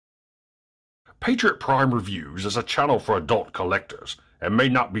Patriot Prime Reviews is a channel for adult collectors and may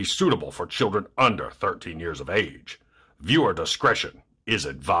not be suitable for children under 13 years of age. Viewer discretion is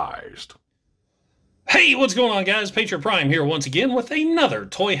advised. Hey, what's going on, guys? Patriot Prime here once again with another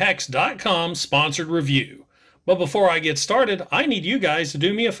Toyhax.com sponsored review. But before I get started, I need you guys to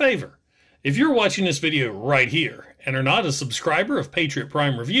do me a favor. If you're watching this video right here and are not a subscriber of Patriot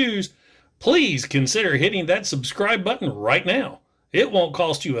Prime Reviews, please consider hitting that subscribe button right now. It won't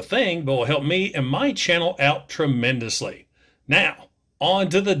cost you a thing, but will help me and my channel out tremendously. Now, on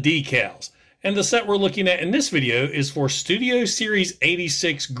to the decals. And the set we're looking at in this video is for Studio Series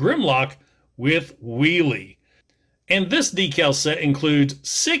 86 Grimlock with Wheelie. And this decal set includes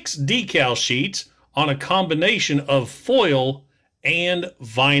 6 decal sheets on a combination of foil and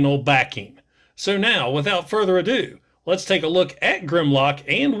vinyl backing. So now, without further ado, let's take a look at Grimlock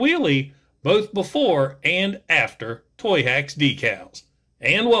and Wheelie, both before and after Toyhax decals.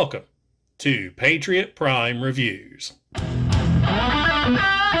 And welcome to Patriot Prime Reviews.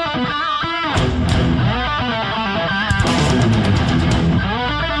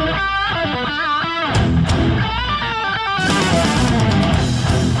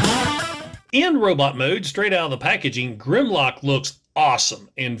 In robot mode, straight out of the packaging, Grimlock looks awesome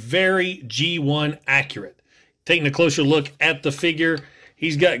and very G1 accurate. Taking a closer look at the figure,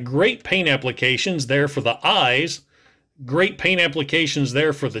 he's got great paint applications there for the eyes, great paint applications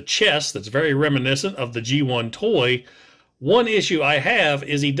there for the chest that's very reminiscent of the G1 toy. One issue I have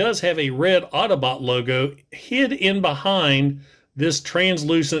is he does have a red Autobot logo hid in behind this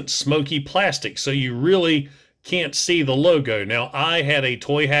translucent smoky plastic, so you really can't see the logo. Now, I had a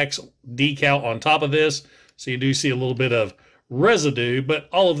Toyhax decal on top of this, so you do see a little bit of residue, but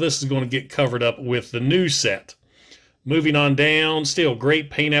all of this is going to get covered up with the new set. Moving on down, still great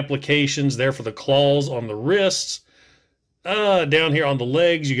paint applications there for the claws on the wrists. Down here on the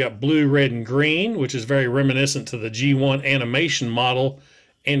legs, you got blue, red, and green, which is very reminiscent to the G1 animation model.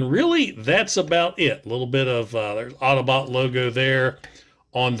 And really, that's about it. A little bit of there's Autobot logo there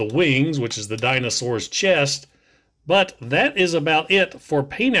on the wings, which is the dinosaur's chest. But that is about it for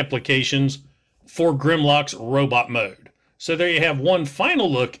paint applications for Grimlock's robot mode. So there you have one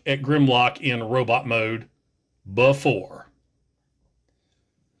final look at Grimlock in robot mode before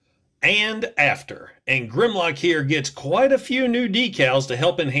and after. And Grimlock here gets quite a few new decals to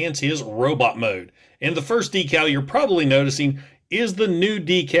help enhance his robot mode. And the first decal you're probably noticing is the new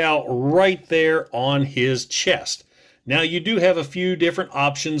decal right there on his chest. Now, you do have a few different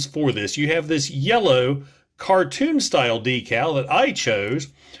options for this. You have this yellow cartoon style decal that I chose.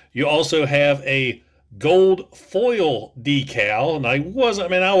 You also have a gold foil decal, and I was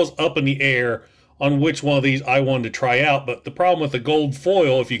up in the air on which one of these I wanted to try out, but the problem with the gold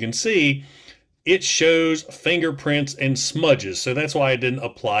foil, if you can see, it shows fingerprints and smudges, so that's why I didn't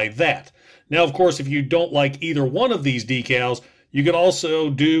apply that. Now, of course, if you don't like either one of these decals, you could also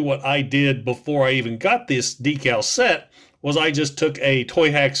do what I did before I even got this decal set, was I just took a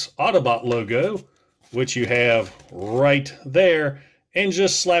Toyhax Autobot logo, which you have right there, and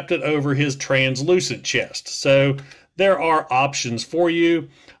just slapped it over his translucent chest. So there are options for you.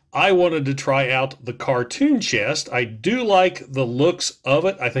 I wanted to try out the cartoon chest. I do like the looks of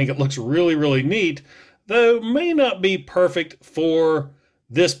it. I think it looks really, really neat, though may not be perfect for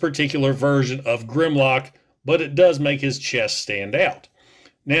this particular version of Grimlock, but it does make his chest stand out.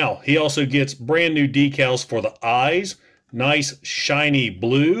 Now, he also gets brand new decals for the eyes, nice shiny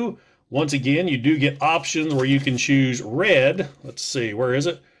blue. Once again, you do get options where you can choose red. Let's see, where is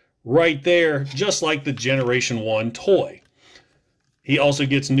it? Right there, just like the Generation 1 toy. He also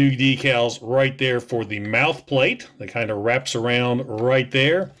gets new decals right there for the mouth plate that kind of wraps around right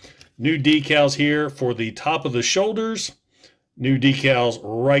there. New decals here for the top of the shoulders. New decals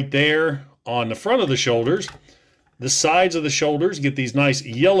right there on the front of the shoulders. The sides of the shoulders get these nice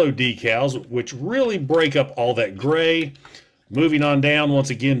yellow decals, which really break up all that gray. Moving on down once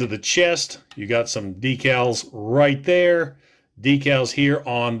again to the chest, you got some decals right there. Decals here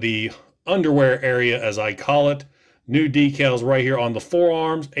on the underwear area, as I call it. New decals right here on the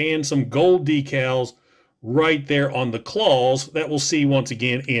forearms, and some gold decals right there on the claws that we'll see once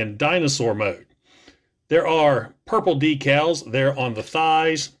again in dinosaur mode. There are purple decals there on the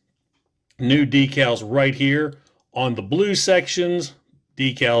thighs. New decals right here on the blue sections,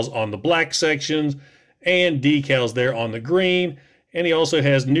 decals on the black sections, and decals there on the green. And he also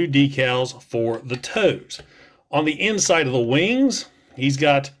has new decals for the toes. On the inside of the wings, he's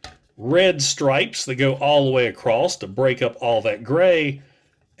got red stripes that go all the way across to break up all that gray.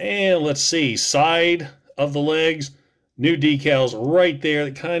 And let's see, side of the legs, new decals right there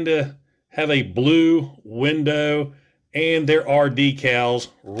that kind of have a blue window, and there are decals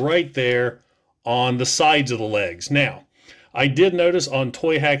right there on the sides of the legs. Now, I did notice on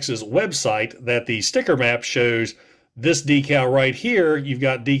Toyhax's website that the sticker map shows this decal right here. You've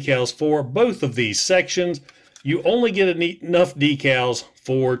got decals for both of these sections. You only get enough decals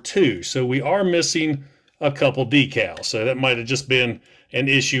for 2, so we are missing a couple decals. So that might have just been an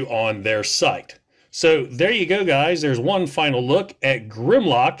issue on their site. So there you go, guys. There's one final look at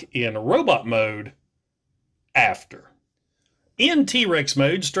Grimlock in robot mode after. In T-Rex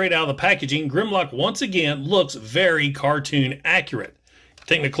mode, straight out of the packaging, Grimlock once again looks very cartoon accurate.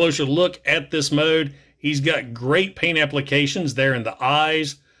 Taking a closer look at this mode, he's got great paint applications there in the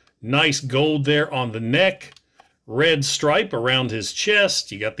eyes, nice gold there on the neck, red stripe around his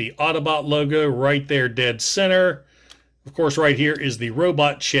chest. You got the Autobot logo right there dead center. Of course, right here is the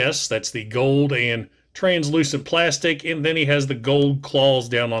robot chest. That's the gold and translucent plastic, and then he has the gold claws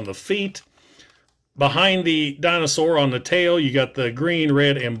down on the feet. Behind the dinosaur on the tail, you got the green,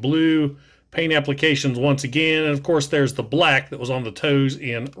 red, and blue paint applications once again. And of course, there's the black that was on the toes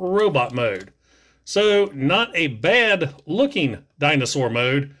in robot mode. So, not a bad looking dinosaur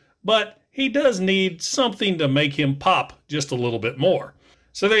mode, but he does need something to make him pop just a little bit more.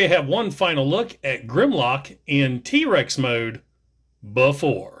 So there you have one final look at Grimlock in T-Rex mode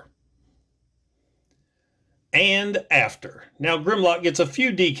before and after. Now, Grimlock gets a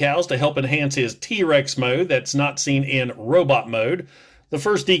few decals to help enhance his T-Rex mode that's not seen in robot mode. The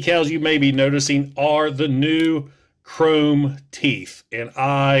first decals you may be noticing are the new chrome teeth, and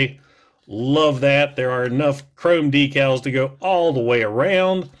I love that. There are enough chrome decals to go all the way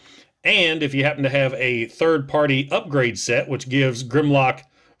around. And if you happen to have a third-party upgrade set, which gives Grimlock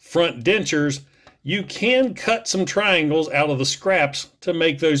front dentures, you can cut some triangles out of the scraps to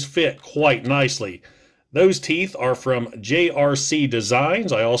make those fit quite nicely. Those teeth are from JRC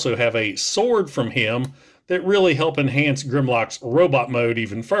Designs. I also have a sword from him that really help enhance Grimlock's robot mode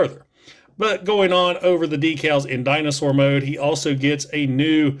even further. But going on over the decals in dinosaur mode, he also gets a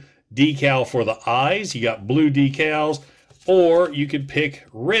new decal for the eyes. You got blue decals, or you could pick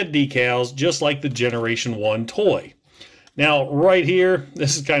red decals just like the Generation 1 toy. Now, right here,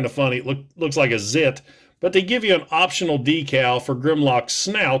 this is kind of funny. It looks like a zit, but they give you an optional decal for Grimlock's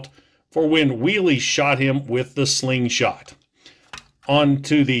snout for when Wheelie shot him with the slingshot.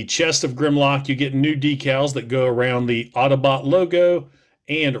 Onto the chest of Grimlock, you get new decals that go around the Autobot logo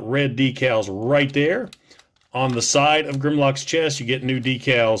and red decals right there. On the side of Grimlock's chest, you get new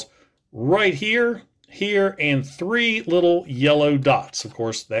decals right here, here, and 3 little yellow dots. Of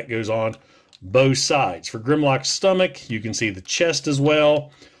course, that goes on both sides. For Grimlock's stomach, you can see the chest as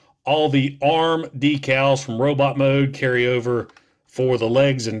well. All the arm decals from robot mode carry over for the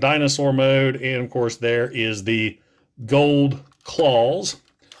legs in dinosaur mode. And of course, there is the gold claws.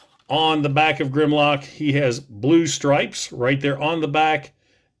 On the back of Grimlock, he has blue stripes right there on the back.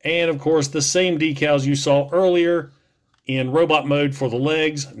 And of course, the same decals you saw earlier in robot mode for the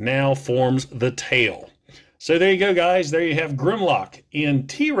legs now forms the tail. So there you go, guys. There you have Grimlock in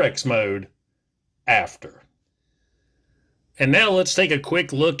T-Rex mode after. And now let's take a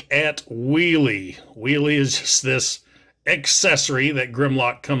quick look at Wheelie. Wheelie is just this accessory that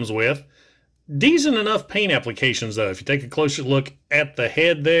Grimlock comes with. Decent enough paint applications, though. If you take a closer look at the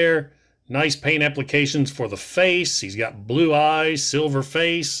head there, nice paint applications for the face. He's got blue eyes, silver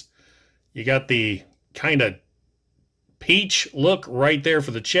face. You got the kind of peach look right there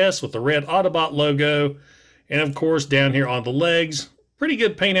for the chest with the red Autobot logo. And of course, down here on the legs, pretty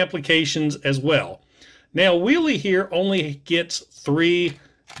good paint applications as well. Now, Wheelie here only gets 3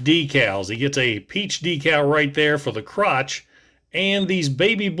 decals. He gets a peach decal right there for the crotch, and these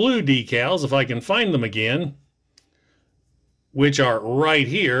baby blue decals, if I can find them again, which are right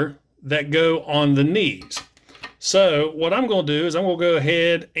here, that go on the knees. So what I'm going to do is I'm going to go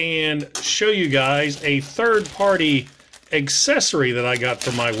ahead and show you guys a third-party accessory that I got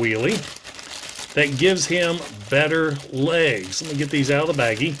for my Wheelie that gives him better legs. Let me get these out of the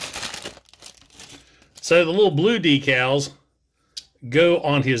baggie. So the little blue decals go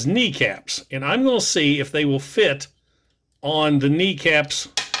on his kneecaps, and I'm going to see if they will fit on the kneecaps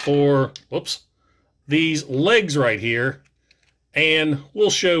for, these legs right here, and we'll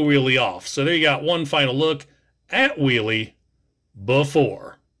show Wheelie off. So there you got one final look at Wheelie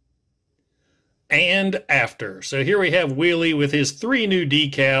before and after. So here we have Wheelie with his 3 new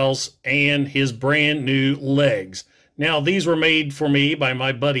decals and his brand new legs. Now, these were made for me by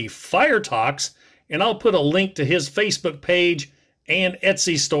my buddy Firetox, and I'll put a link to his Facebook page and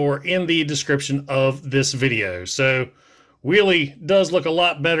Etsy store in the description of this video. So Wheelie does look a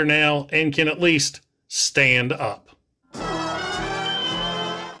lot better now and can at least stand up.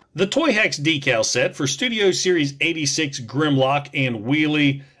 The Toyhax decal set for Studio Series 86 Grimlock and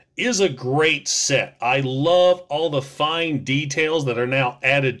Wheelie is a great set. I love all the fine details that are now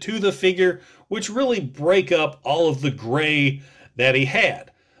added to the figure, which really break up all of the gray that he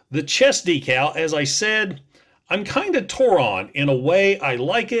had. The chest decal, as I said, I'm kind of tore on. In a way I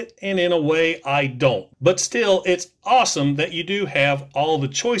like it, and in a way I don't. But still, it's awesome that you do have all the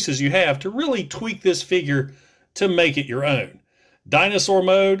choices you have to really tweak this figure to make it your own. Dinosaur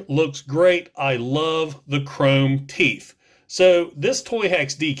mode looks great. I love the chrome teeth. So this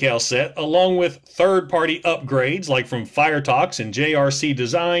Toyhax decal set, along with third-party upgrades like from Firetox and JRC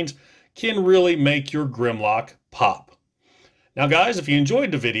Designs, can really make your Grimlock pop. Now guys, if you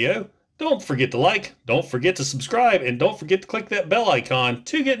enjoyed the video, don't forget to like, don't forget to subscribe, and don't forget to click that bell icon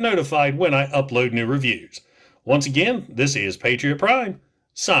to get notified when I upload new reviews. Once again, this is Patriot Prime,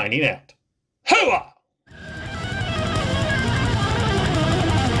 signing out. Hooah!